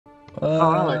Oh,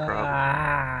 I like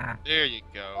Rob. There you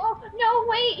go. Oh, no,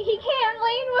 wait, he can't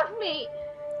lane with me!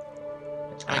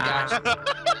 I got you.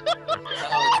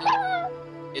 Oh,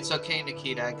 it's okay,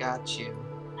 Nikita. I got you.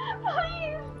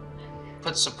 Please!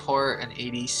 Put support and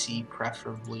ADC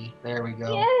preferably. There we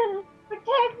go. Yes!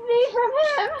 Protect me from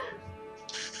him!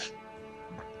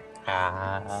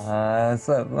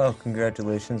 So, well,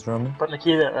 congratulations, Roman. But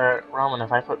Nikita, or Roman,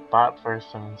 if I put bot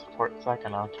first and support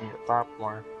second, I'll keep bot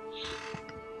more.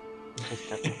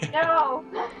 No!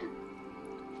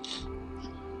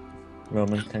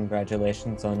 Roman,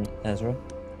 congratulations on Ezra.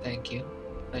 Thank you.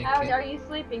 Thank How you. are you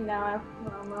sleeping now,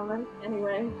 Roman?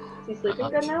 Anyway, is he sleeping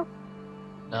good now?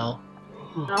 No.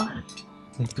 No.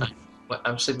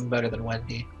 I'm sleeping better than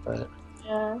Wendy, but...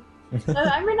 Yeah.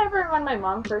 I remember when my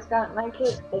mom first got my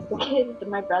kid, like the kid,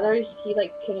 my brother, he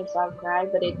like couldn't stop crying,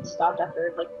 but it stopped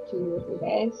after like 2 or 3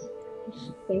 days.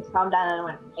 Things calmed down and I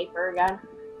went hyper again.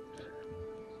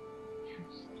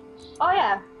 Oh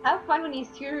yeah, have fun when he's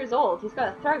 2 years old. He's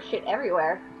gonna throw shit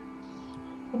everywhere.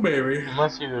 Maybe.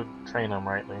 Unless you train him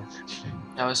rightly.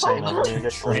 I was saying,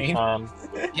 Train?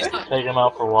 he's not, Take him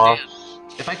out for walks.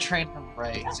 if I train him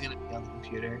right, he's gonna be on the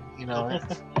computer, you know.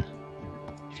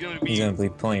 He's gonna be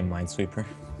playing Minesweeper.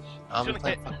 I'm gonna gonna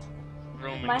hit play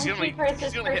Roman,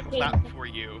 he's gonna hit flat before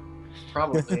you.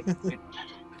 probably.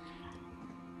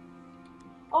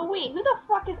 Oh wait, who the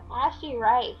fuck is Ashley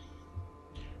Rice?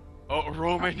 Oh,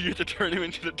 Roman, you have to turn him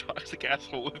into the toxic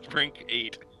asshole with rank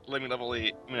 8. Living level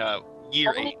 8.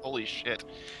 Year 8. Holy shit.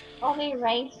 Only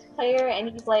ranked player, and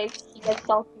he's like, he gets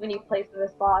salty when he plays with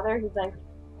his father. He's like,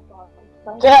 oh,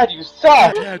 God, Dad, you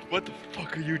suck! Dad, what the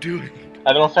fuck are you doing?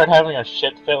 I don't start having a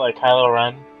shit fit like Kylo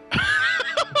Ren.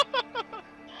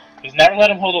 Just never let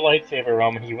him hold a lightsaber,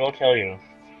 Roman. He will kill you.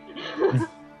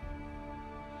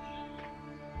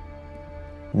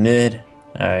 Mid.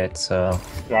 Alright, so...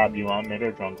 Rob, you want mid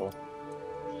or jungle?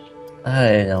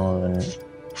 I don't...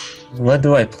 What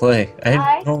do I play?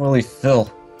 I don't really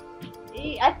fill.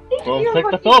 I think Well, you're click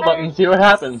the looking fill at- button and see what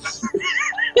happens.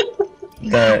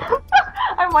 That...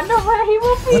 I wonder where he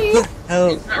will be. Hell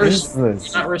is You're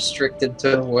this? not restricted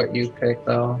to what you pick,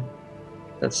 though.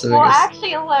 That's the Well, biggest...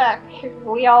 actually, look,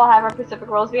 we all have our specific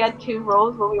roles. We had 2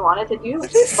 roles what we wanted to do,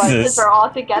 but is since this? we're all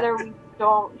together, we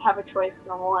don't have a choice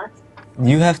no more.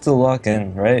 You have to lock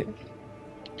in, right?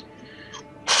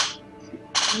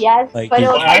 Yes, Like, but you-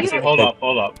 it'll Well, tell actually, you.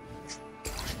 hold up.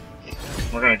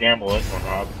 We're gonna gamble this one,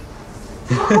 Rob.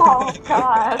 Oh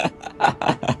God.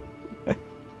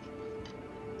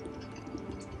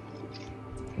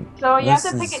 So you have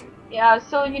to pick it. Yeah.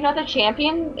 So you know the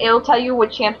champion. It'll tell you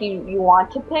what champion you want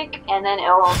to pick, and then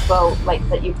it'll also like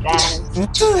let you ban.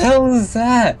 What the hell is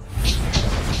that?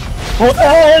 What the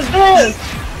hell is this?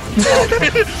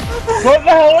 What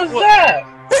the hell is that?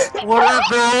 What are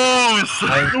those?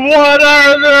 What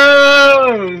are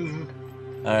those?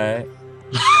 Alright.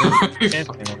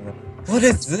 What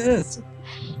is this?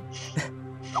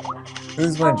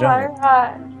 Who's my Oh jungle? my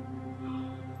God.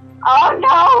 Oh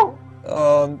no!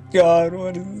 Oh god,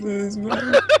 what is this,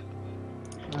 man?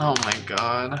 Oh my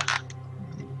god.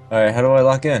 Alright, how do I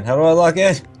lock in? How do I lock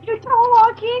in? You don't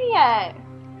lock in yet.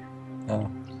 Oh.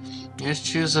 You just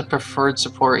choose a preferred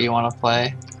support you want to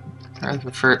play. Or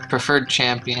the preferred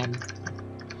champion.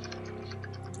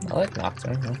 I like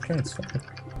Nocturne. Nocturne's fun.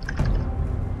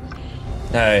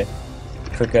 Alright.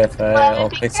 Quick FI, I'll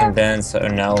pick some bands so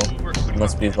now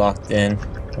must be locked in.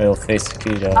 We'll face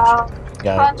Akita. Got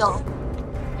it. Trundle.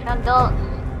 Trundle.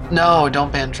 No,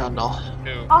 don't ban Trundle.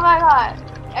 Who? Oh my God.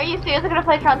 Are you seriously gonna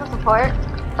play Trundle support?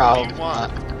 Probably You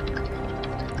want? not.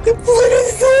 What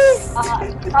is this?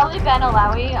 Probably ban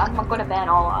Alawi. I'm not gonna ban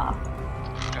Olaf.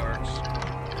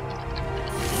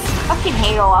 I fucking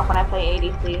hate Olaf when I play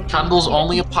ADC. Trundle's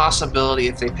only a possibility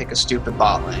if they pick a stupid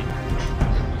bot lane.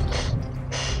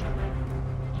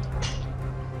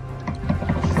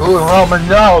 Ooh, Roman,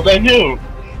 no, they knew!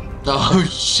 Oh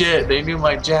shit, they knew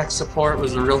my Jack support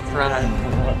was a real threat.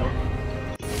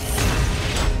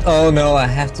 Oh no, I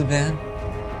have to ban?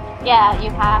 Yeah,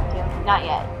 you have to. Not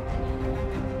yet.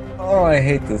 Oh, I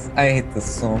hate this. I hate this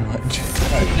so much.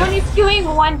 You're only doing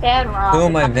 1 ban wrong. Who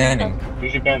am I banning? You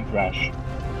should ban Thresh.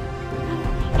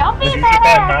 Don't be You should bad.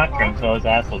 ban Nocturne so his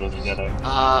asshole doesn't get it.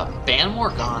 Ban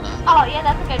Morgana. Oh yeah,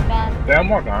 that's a good ban. Ban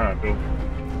Morgana, too.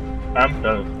 I'm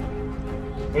pissed.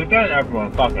 We ban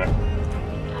everyone, fuck it.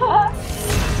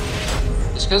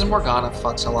 Just because Morgana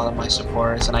fucks a lot of my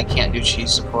supports, and I can't do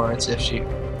cheese supports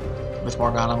with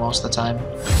Morgana most of the time.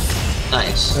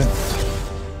 Nice.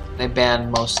 They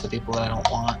ban most of the people that I don't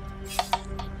want.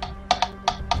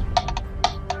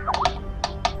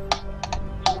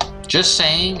 Just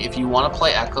saying, if you want to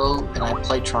play Echo and I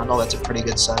play Trundle, that's a pretty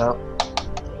good setup.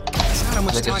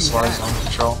 It gives a lot of zone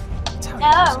control.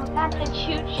 No, not the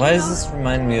choo-choo. Why does this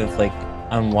remind me of like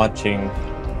I'm watching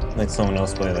like someone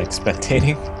else play, like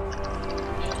spectating?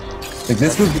 Like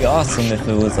this would be awesome if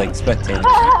it was like spectating.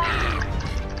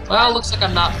 Well, it looks like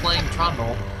I'm not playing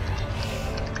Trundle.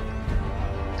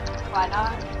 Why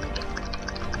not?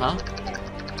 Huh?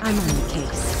 I'm on the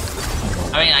case.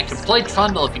 I mean, I could play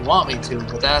Trundle if you want me to,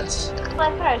 but that's...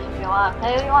 Play first if you want.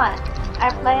 Play if you want. I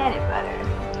play any better.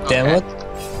 Damn, Okay.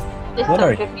 Just What don't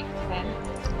are you? shoot me.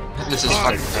 This is Oh,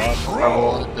 fucking God.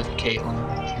 trouble with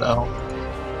Caitlyn, though.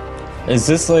 Is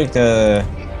this like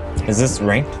is this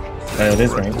ranked? Oh, it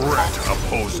is ranked. Regret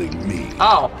opposing me.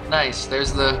 Oh, nice.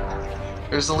 There's the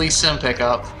Lee Sin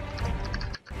pickup.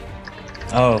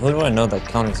 Oh, who do I know that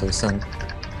counters as Sin?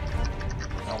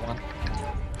 No one.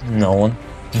 No one.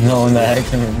 No one that I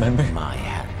can remember. My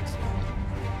hands.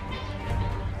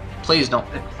 Please don't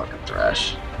pick fucking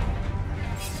Thresh.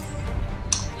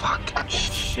 Fucking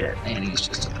shit, man. He's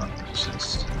just a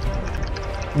narcissist.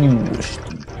 You wish to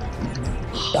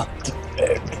Dr.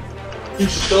 Egg. You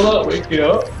still not waking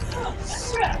up?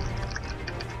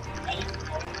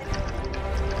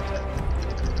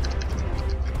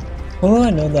 How do I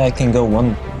know that I can go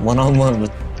one-on-one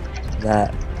with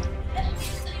that?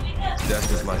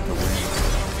 Death is like the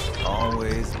wind,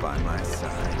 always by my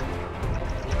side.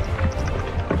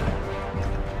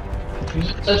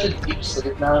 He's in such a deep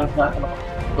sleep now, he's not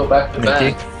gonna go back to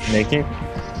bed. Nikki?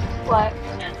 What?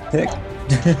 Nick?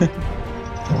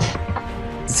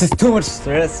 This is too much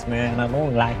stress, man. I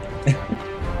don't like it.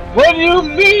 What do you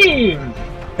mean?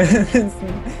 There's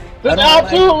There's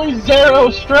absolutely zero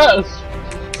stress.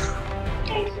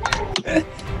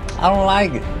 I don't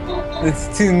like it.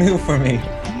 It's too new for me.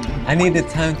 I needed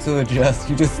time to adjust.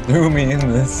 You just threw me in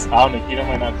this. Oh, Nikita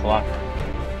might not select.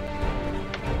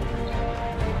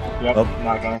 Yep, Oh.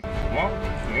 not gonna. Well,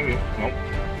 maybe. Nope.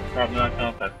 Probably not gonna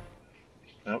affect.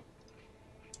 Nope.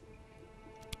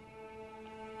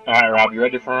 Alright, Rob, you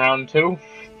ready for round 2?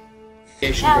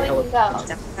 Now we can go.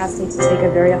 Democrats need to take a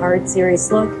very hard,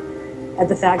 serious look at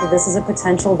the fact that this is a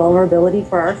potential vulnerability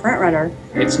for our frontrunner.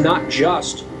 It's not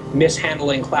just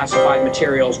mishandling classified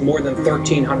materials more than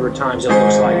 1,300 times, it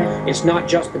looks like. It's not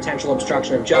just potential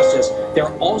obstruction of justice.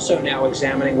 They're also now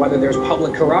examining whether there's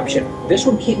public corruption. This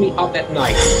would keep me up at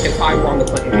night if I were on the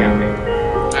Clinton campaign.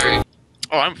 Alright.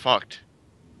 Oh, I'm fucked.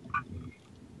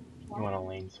 You want a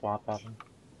lane swap of him?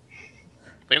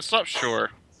 Lane stop, sure.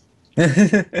 Oh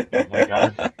my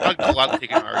god. I'd gladly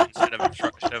take an R instead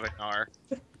of an R.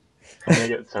 I'm gonna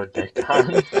get so dicked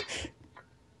on.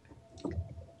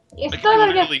 You're still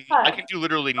gonna get I fucked. can do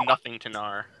literally nothing to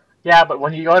Nar. Yeah, but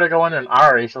when you go in an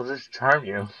Ari, she'll just charm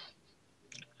you.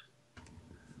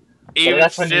 Even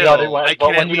that's when you still, gotta- I but can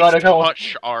when at you gotta least go-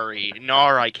 touch Ari.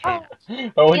 Nar, I can't.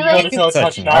 But when You you go like- to go touch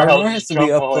Touching Nara, Nara he'll has just to be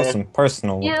jump up close away. and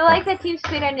personal. You with like her. the Team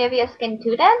Speeder Nivea skin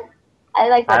too then? I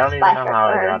like I that don't even know splash how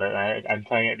I for her. got it. I'm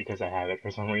playing it because I have it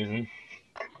for some reason.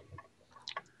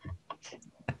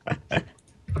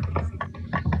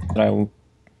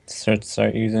 Should I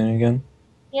start using it again?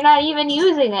 You're not even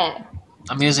using it.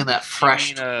 I'm using that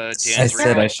fresh. I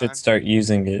said I should start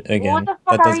using it again. What the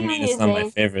fuck That are doesn't you mean it's not my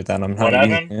using? favorite, that I'm not What,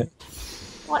 using Evan? it.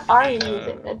 What are you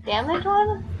using? The damage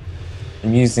one?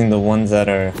 I'm using the ones that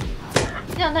are...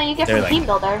 No, you get They're from like- Team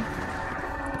Builder.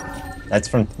 That's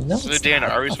from... No, So it's Dan,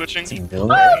 not. are we switching? Team Oh,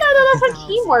 Builder. no, that's like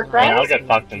teamwork, Yeah, I'll right? get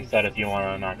fucked instead if you want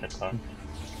to not get fucked.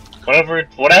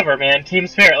 Whatever, man. Team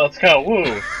Spirit, let's go. Woo!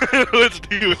 Let's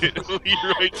do it.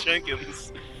 Leroy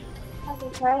Jenkins.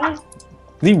 Okay, ready?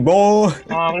 Leroy!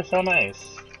 Oh, they're so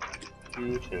nice.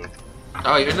 You too.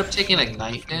 Oh, you end up taking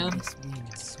Ignite, Dan?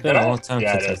 It's been a long time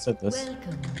Yeah, since it I is. said this.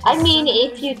 I mean,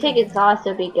 if you take exhaust,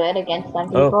 it'd be good against some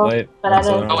people. Oh, wait. But I That's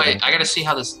don't. Oh wait, I gotta see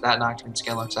how that Nocturne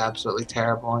skin looks absolutely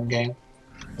terrible in game.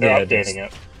 They're Yeah, it updating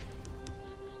it.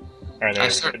 Or I they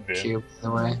started should be. cube in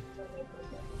a way.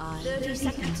 30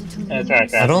 seconds until That's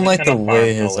right, I don't guys. like It's the gonna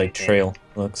way farm his like the late trail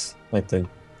looks. Like the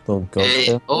little ghost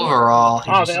tail. Overall, he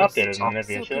game. Oh, just they looks updated awful.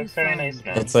 Olivia. She looks very nice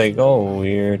now. It's like, oh,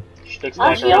 weird. She looks Oh,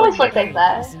 like she a always real looked like chicken.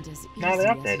 that. No, they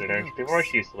updated her. Before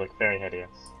she used to look very hideous.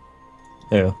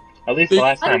 Yeah. At least the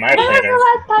last When time I when was played the her.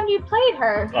 last time you played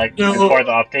her? Like, No. before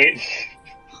the update.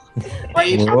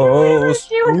 I don't remember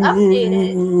she was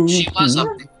updated. She was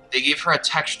updated. They gave her a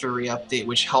texture re-update,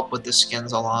 which helped with the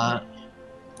skins a lot.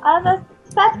 The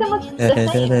stat skin looks the same.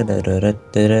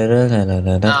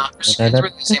 Nah, her skins were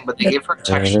the same, but they gave her a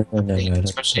texture update,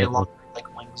 especially along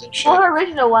like wings and shit. Well, her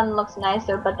original one looks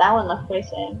nicer, but that one looks pretty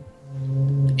same.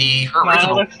 Her Nah, it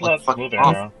original looks a lot looked fucking smoother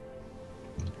awful. now.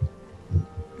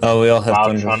 Oh, we all have Wow,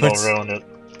 Thunder Trundle Lords. ruined it.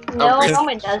 No, really?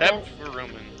 Roman Except doesn't. for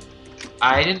Roman.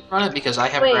 I didn't run it because I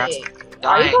have grass Wait, are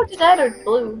dying. you going to dead or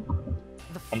blue?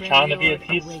 I'm trying to be a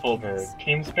peaceful bird.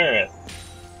 Team spirit.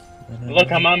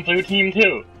 Look, I'm on blue team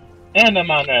too. And I'm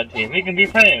on red team. We can be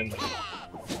friends.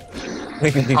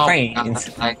 We can be Oh, friends.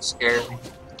 God, that scared me.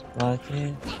 Why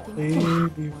can't we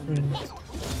be friends?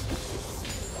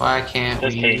 Why can't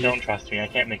Just we? kidding, don't trust me. I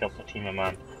can't make up what team I'm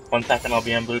on. 1 second I'll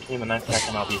be on blue team, the next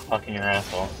second I'll be fucking your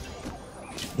asshole.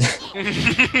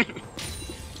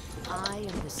 I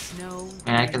am the snow.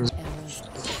 And I can.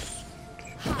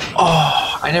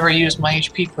 Oh, I never used my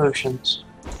HP potions.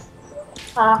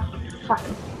 Ah, fuck.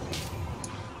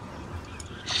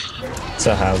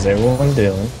 So how's everyone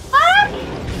doing?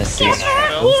 I see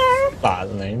Here! bot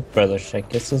lane. Brother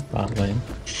Shekis is bot lane.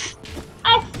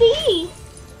 I see!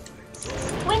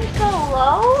 Went so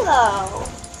low, though.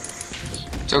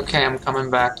 It's okay, I'm coming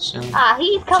back soon. Ah,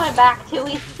 he's coming back too.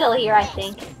 He's still here, I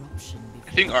think.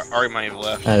 I think Ari might have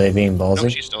left. Are they being No,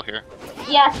 ballsy? she's still here.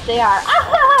 Yes, they are.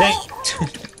 Dang!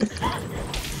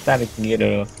 Thought I could get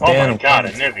a. Oh my god,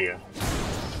 I knew you.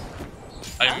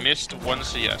 I missed one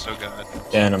CS, oh god.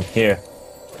 Dan, I'm here.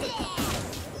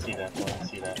 See that, boy,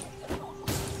 see that.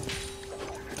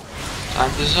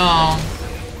 Time to zone.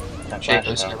 That Jake flash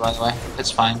was though. here, by the way. It's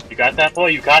fine. You got that, boy?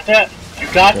 You got that? You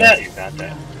got that? You got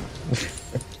that.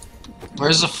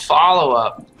 Where's the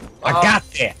follow-up? I got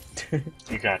that!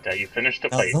 You got that. You finished the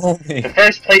That plate. was only- The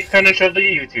first plate finish of the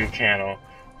YouTube channel.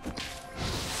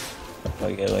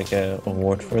 I get like a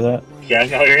award for that. Yeah,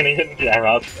 no, you're gonna get. Yeah,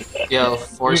 Rob. Yo,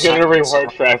 4 You seconds. get a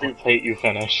reward for every plate you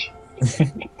finish.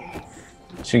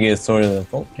 Should get Sword of the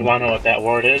Cult. You wanna know what that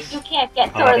word is? You can't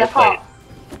get Sword of the Another plate.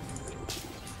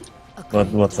 Cult.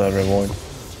 What's that reward?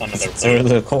 Another Sword of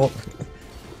plate. the Cult.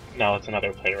 No, it's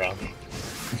another plate, Rob.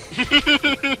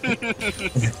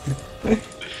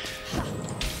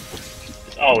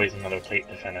 There's always another plate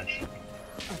to finish.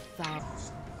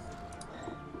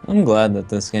 I'm glad that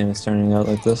this game is turning out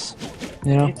like this.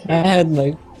 You know, I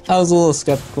was a little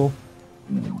skeptical.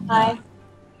 Hi.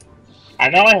 I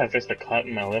know I have just a cut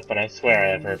in my lip, but I swear I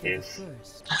have herpes.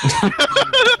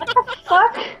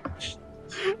 Fuck?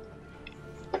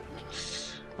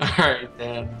 Alright,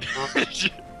 then.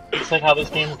 It's like how this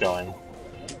game's going.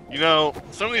 You know,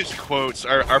 some of these quotes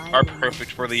are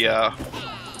perfect for the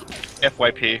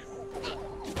FYP.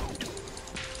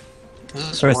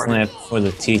 This is First hard. lap for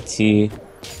the TT.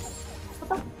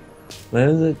 What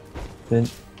is it?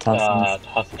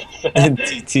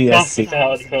 TTSC.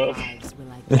 Salad Cove.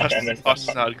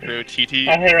 Tossed crew, TT.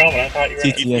 Oh, hey, Roman, I thought you were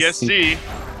TTSC.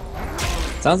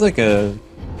 TTSC. Sounds like a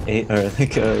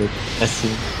like a SC.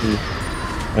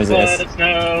 Or is it Let SC? us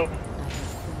know.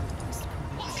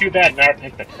 It's too bad Nar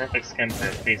picked the perfect skin for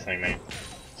his facing me.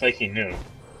 It's like he knew.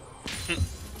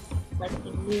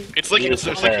 It's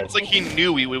like he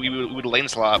knew we would lane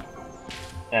swap.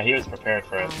 Yeah, he was prepared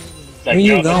for it. It's Where like,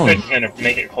 you you know, going? this bitch is gonna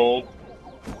make it cold.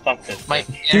 Fuck this. My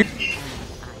bitch.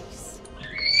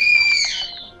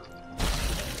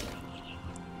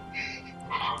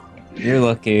 You're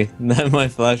lucky that my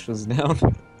flash was down.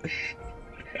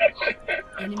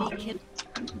 Enemy killed.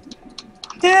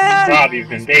 Rob, you've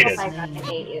been dated. Oh my god, I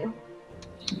hate you.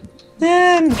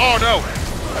 Oh no!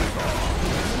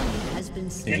 Has been You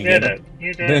slain. did it.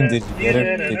 You did Ben, it. did you get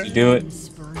her? Did you do it?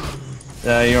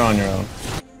 You're on your own.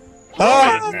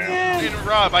 Oh, And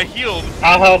Rob, I healed.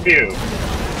 I'll help you.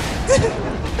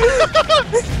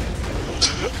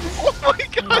 Oh my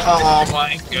god! Oh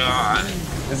my god.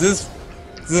 Is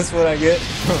this what I get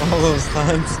for all those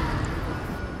times?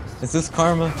 Is this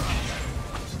karma?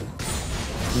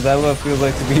 Is that what it feels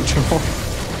like to be troll?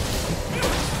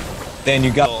 Dan,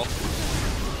 you got.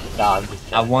 Nah, I'm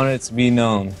just I want it to be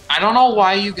known. I don't know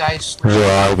why you guys.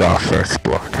 I got first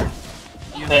blood.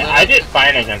 You Hey, I did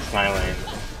fine against my lane.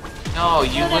 No,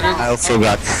 you literally. I also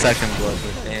got second blood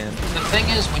with Dan. The thing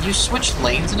is, when you switched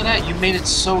lanes into that, you made it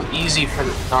so easy for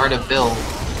Nar to build.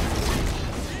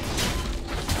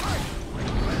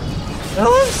 Oh,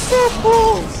 I'm so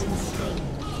close!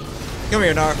 Come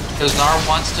here, Nar. Because Nar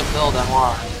wants to build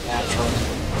MR, naturally.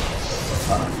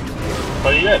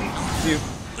 But you didn't.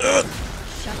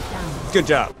 Good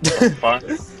job. Fun.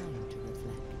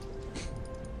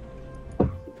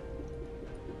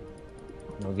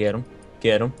 No, get him.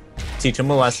 Get him. Teach him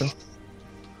a lesson.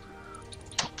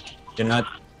 You're not.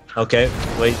 Okay,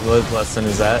 wait, what lesson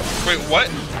is that? Wait, what?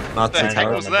 Not The too heck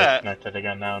hard. was that? Connected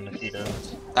again now, Nikita.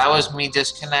 That was me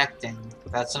disconnecting.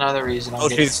 That's another reason I'm Oh,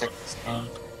 getting jeez. sick this game.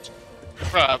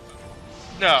 Rob.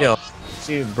 No. Yo,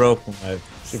 she broke the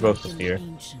fear.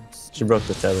 She broke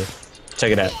the tether.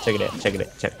 Check it out. Check it out. Check it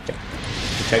out. Check. You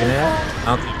checking it out? I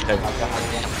don't think you checked Oh it.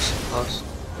 god damn, we're so close.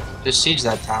 Just siege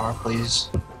that tower, please.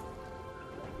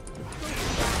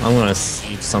 I'm gonna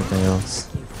siege something else.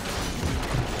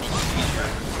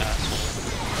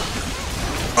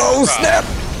 Oh snap!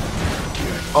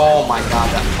 Oh my god,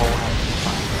 that pole.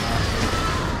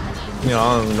 You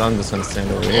know, I'm just gonna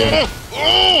stand over here.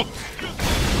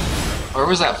 Where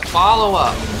was that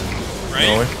follow-up?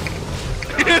 Right?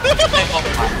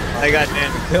 I got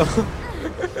Dan kill.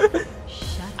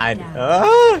 I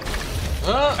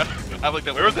like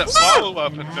that. Where was that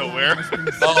follow-up? Nowhere.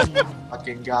 Oh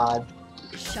fucking god.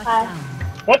 Shut down.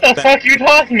 What the fuck are you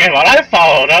talking about? I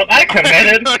followed up. I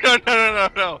committed.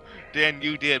 No. Dan,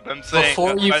 you did. But I'm saying.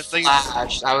 Before you I'm saying-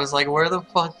 flashed, I was like, where the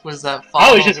fuck was that I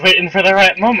follow-up? was just waiting for the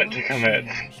right moment to commit.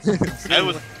 I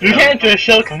was. You can't just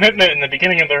show commitment in the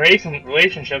beginning of the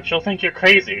relationship. She'll think you're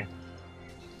crazy.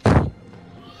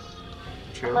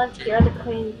 True. Unless they're the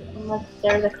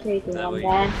crazy one, way.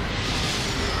 then.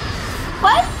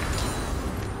 What?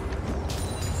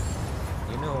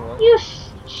 You know what? You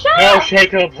shut No, up!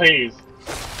 Shaco, please.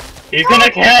 He's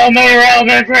gonna kill me,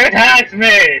 Roman. Protect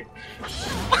me.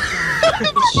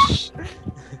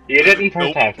 You didn't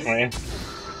protect me.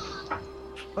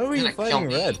 Why were you You're gonna fighting kill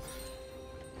me. red?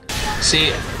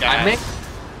 See, I make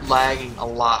lagging a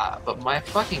lot, but my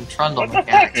fucking trundle What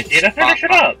the fuck, mechanics is Nikita? Finish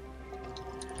it up.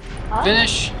 Huh?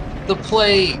 Finish the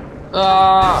play.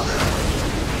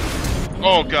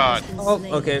 Oh god. Oh,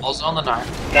 okay. Also on the 9.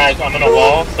 Guys, I'm in a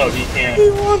wall, so he can't. He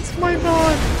wants my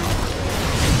dog.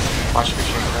 Watch me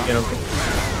shake down. Get him.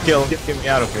 Kill. Get me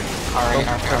out of here. Alright.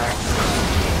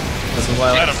 This is why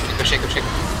I Let like him. Shake him. to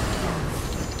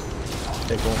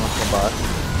take one off the bot.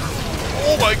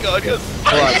 Oh my god, yes.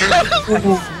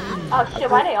 Oh shit,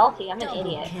 why'd I ulti? I'm an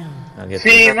idiot. I'll get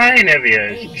See, this. my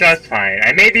Nivea is just fine.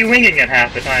 I may be winging it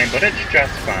half the time, but it's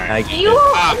just fine. I get You,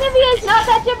 it. Olivia, is not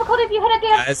that difficult if you hit a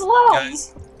damn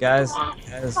slow. Guys,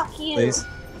 Fuck you. please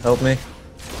help me.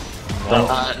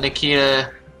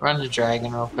 Nikita, run the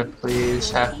dragon real quick,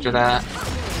 please. After that,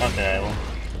 Okay, well.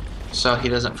 so he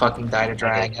doesn't fucking die to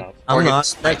dragon. Or I'm get not.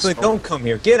 sniped. Actually, don't come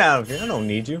here. Get out of here. I don't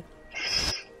need you.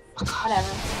 Whatever.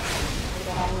 Leave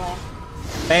it anyway.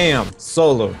 Bam!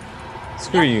 Solo.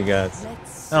 Screw you guys.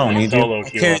 I don't need you. Solo I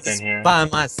queue carry up in this here. by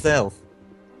myself.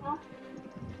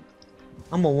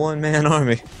 I'm a one-man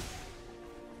army.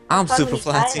 I'm Probably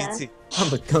Superfly fine, TNT. I'm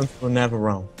the Kung Fu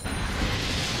Navarone.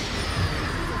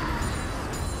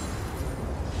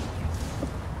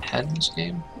 Head in this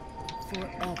game?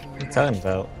 What are you talking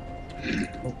about?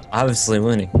 Obviously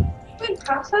winning. Wait,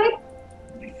 cross-eyed?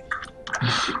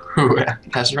 Who?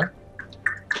 Ezra?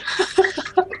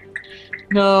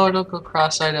 No, don't go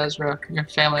cross-eyed, Ezra. Your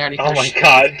family already Oh has my shit.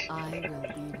 god. I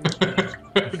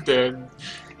will be Dude,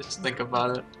 just think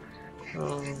about it.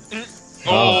 Oh,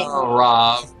 Oh.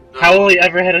 Rob. How will he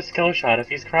ever hit a skill shot if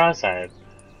he's cross-eyed?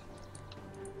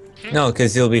 No,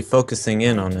 because you'll be focusing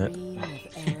in on it. dream of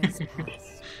Era's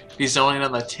past. He's only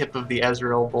on the tip of the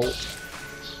Ezreal bolt.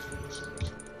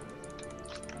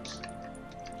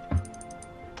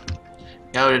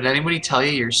 Yo, did anybody tell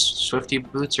you your Swifty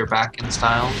boots are back in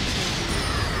style?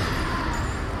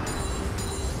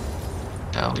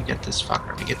 No, we get this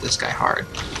fucker. We get this guy hard.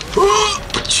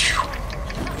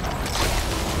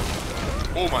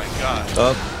 Oh my god.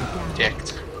 Oh,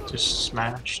 Dicked. Just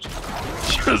smashed.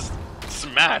 Just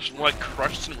smashed, like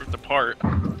crushed and ripped apart.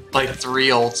 Like 3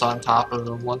 ults on top of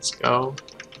him. Let's go.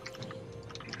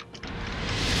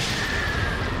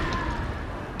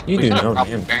 you We do could know have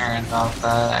him. probably Baron off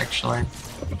that, actually.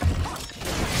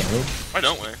 Why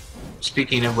don't we?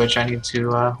 Speaking of which, I need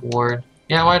to ward.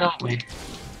 Yeah, why don't we?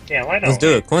 Yeah, why don't Let's do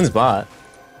it. Quinn's bot.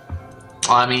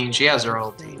 Well, I mean, she has her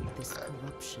ulti. This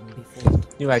corruption before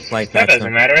You act like That that's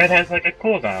doesn't matter, it has like a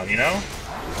cooldown, you know?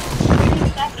 2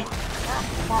 seconds. Not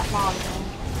that long, man.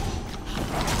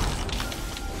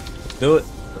 Do it.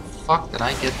 The fuck did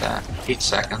I get that? 8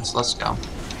 seconds. Let's go.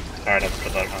 Sorry, that's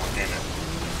good luck. Oh, damn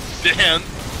it. Dan!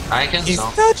 I can He's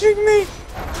still. touching me.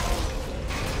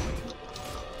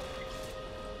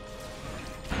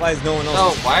 Why is no one else?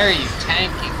 No, why are you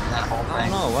tanking that whole I don't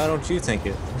thing? know. Why don't you take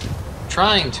it?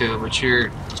 Trying to, but you're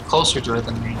closer to it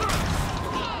than me.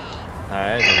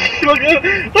 Alright. Look at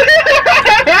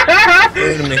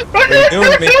Doing to me. They're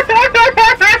doing to me.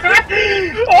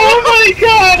 Oh my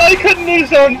god, I couldn't have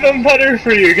done them better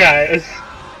for you guys.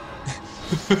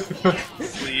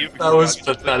 Leave. That was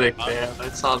pathetic, man. I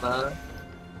saw that.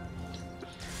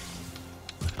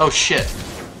 Oh shit.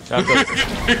 Choco's,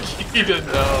 You didn't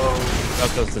know.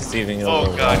 Choco's deceiving a Oh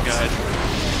little god, once. guys.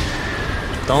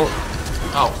 Don't.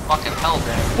 Oh, fucking hell,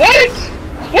 man. What?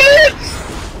 What?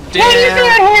 What is Damn.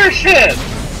 that horseshit?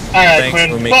 Alright, Thanks for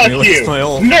Quinn, making fuck me waste you. my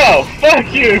ult. No,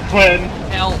 fuck you, Quinn.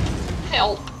 Help.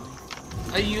 Help.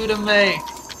 Ayuda me.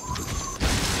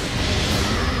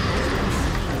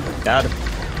 Got it.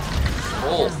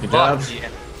 Oh, Good fuck job. yeah.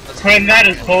 Quinn, that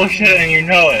is bullshit and you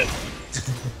know it.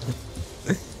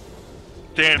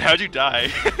 Dan, how'd you die?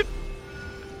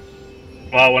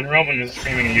 Well, when Roman was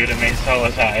screaming at you to make so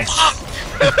was I.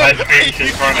 My screams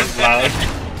just weren't as loud.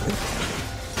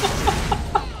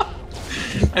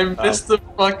 I missed the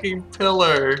fucking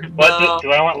pillar. What No.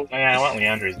 do I want? Yeah, I want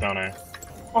Leandra's, don't I?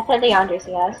 I said Leandra's,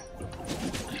 yes.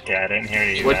 Yeah, I didn't hear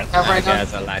you. What That. have right now?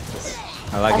 Guys, I like this.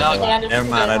 I like it No, a lot. Leandra's Never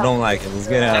mind, I don't like it. Let's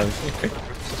get out of here.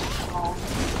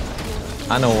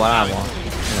 I know what I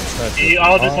want. You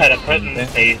all just had to put in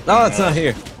faith. No, in it's the not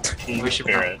here. Team We should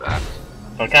spirit. put back.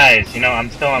 But guys, you know I'm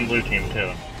still on blue team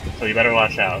too, so you better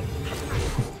watch out.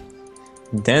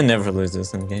 Dan never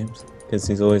loses in games because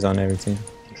he's always on every team.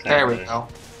 There we go.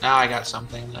 Now I got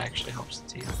something that actually helps the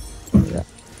team. Yeah.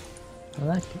 I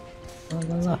like it.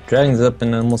 La, la, la. Dragon's up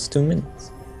in almost 2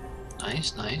 minutes.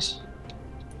 Nice, nice.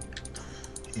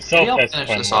 I'm so Maybe I'll pissed finish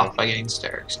when this off by getting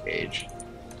Steric's Gauge.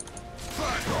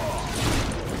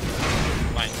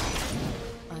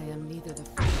 I am neither the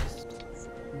first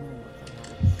nor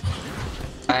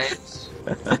the Guys,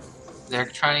 they're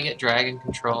trying to get dragon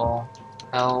control.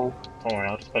 Hell, Don't worry,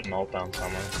 I'll just put an ult down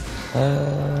somewhere.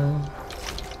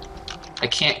 I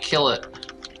can't kill it.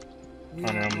 Oh no,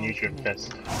 I'm gonna use your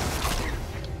fist.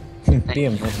 Be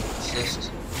a man.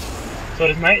 Assist. So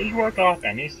does my E work off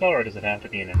any slow, or does it have to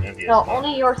be an Anivia? No, slow?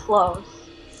 only your slows.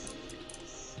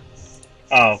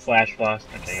 Oh, flash blast.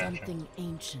 Okay, gotcha. something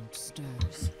ancient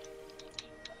stirs.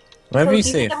 Whenever So you if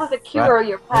say hit them with a Q or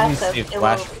your whenever you passive, say it will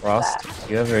flash fix frost, that.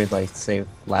 do you ever like say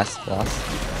last frost?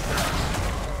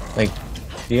 Like,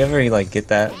 do you ever like get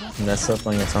that messed up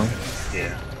on your tongue?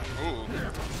 Yeah. Ooh.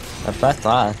 If I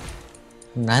thought,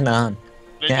 nah.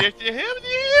 Yeah.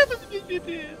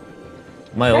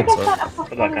 My Where ult's does up. that up for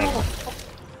Good luck, 20 Alpha. minutes?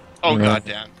 Oh No. god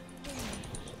damn.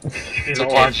 She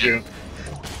don't want you.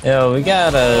 Yo, we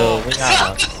gotta. Oh,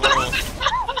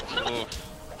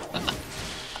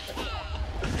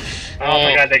 Oh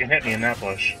my god, they can hit me in that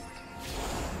bush.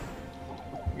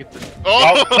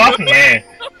 oh. Oh, fuck me!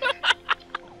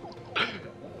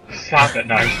 Stop it,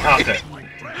 no, stop it.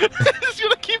 He's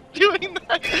gonna keep doing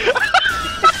that.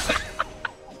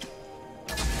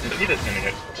 He just gonna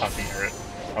get fucking hurt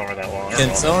over that wall.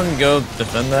 Can someone go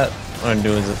defend that, or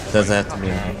does it have to be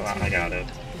me? I got it.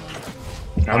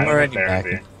 No, I'm I already went back.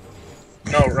 therapy.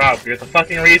 No, Rob, you're the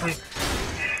fucking reason.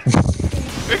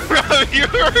 Rob, you're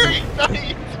already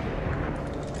dying.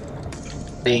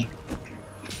 Ready.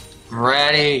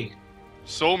 Ready.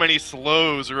 So many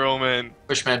slows, Roman.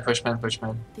 Pushman. Think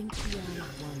beyond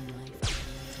one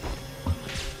life.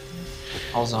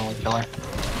 Hold on with pillar.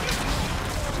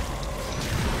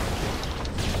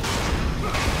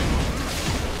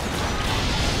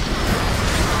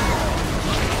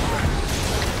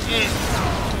 You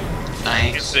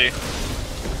can Nice. see.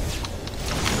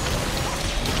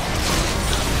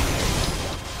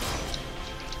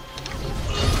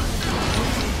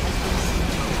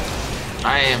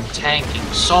 I am tanking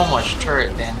so much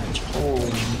turret damage.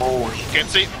 Holy moly. Can't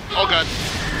see. Oh god.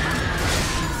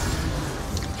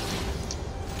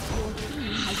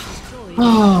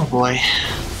 Oh boy.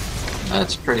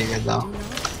 That's pretty good though.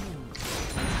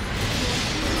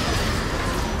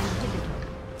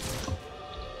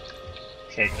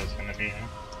 Keiko's gonna be here.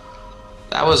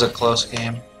 That was a close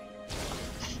game.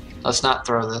 Let's not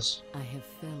throw this. I have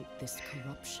felt this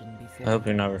corruption before. I hope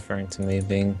you're not referring to me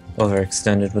being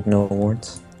overextended with no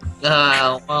awards.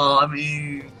 Well, I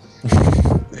mean,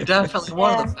 definitely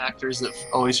one of the factors that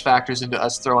always factors into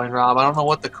us throwing Rob. I don't know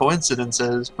what the coincidence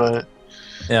is, but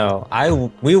No,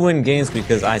 we win games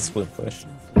because I split push.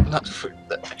 not for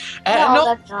at No, no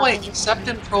that's not point, it. except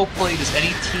in pro play, does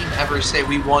any team ever say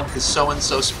we won because so and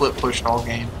so split pushed all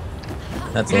game.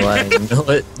 That's a lie. You know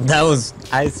what? That was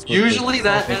I split Usually pushed.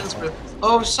 that Okay. ends with,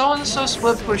 oh, so and so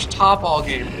split pushed top all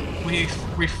game. We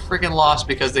freaking lost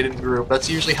because they didn't group. That's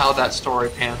usually how that story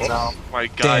pans out. Oh my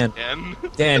god, Dan.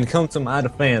 Dan, come to my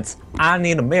defense. I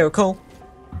need a miracle.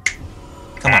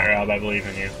 Come Alright, on. Rob, I believe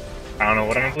in you. I don't know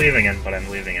what I'm believing in, but I'm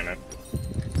believing in it.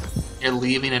 You're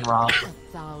leaving in Rob.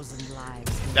 1,000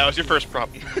 lives. That was your first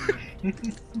problem.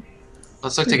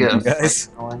 Let's look to get a Guys.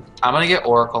 fight going. I'm gonna get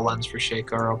Oracle Lens for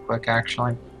Shaco real quick,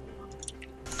 actually.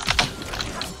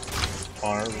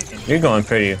 Or we can... You're going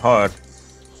pretty hard.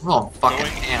 Oh, fucking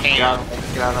Going ham. ham. Get out of the way.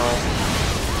 Get out of the way.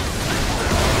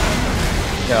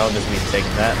 Yeah, I'll just be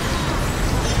taking that.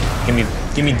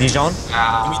 Give me Dijon.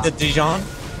 Ah, Give me the Dijon.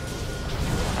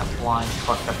 that blind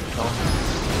fucked up the kill.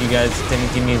 You guys can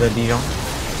give me the Dijon.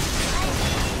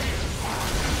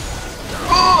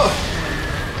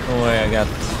 Don't worry, I got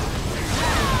this.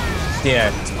 Yeah.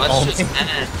 Let's oh, just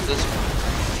end this.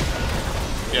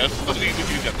 Yes, let's see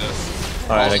if you get this.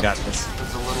 Alright, I got this.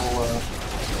 There's a little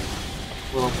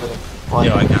bit of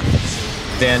Yo, I got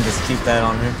this. Dan, just keep that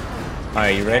on her.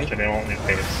 Alright, you ready? They won't leave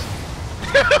face.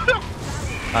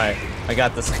 Alright, I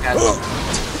got this. Guys,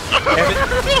 End it.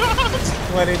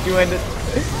 Why did you end it?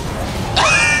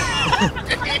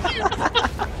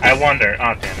 I wonder.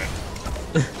 Oh, damn it.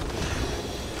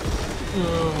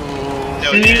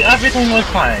 No, See, everything was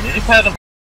fine. You just had to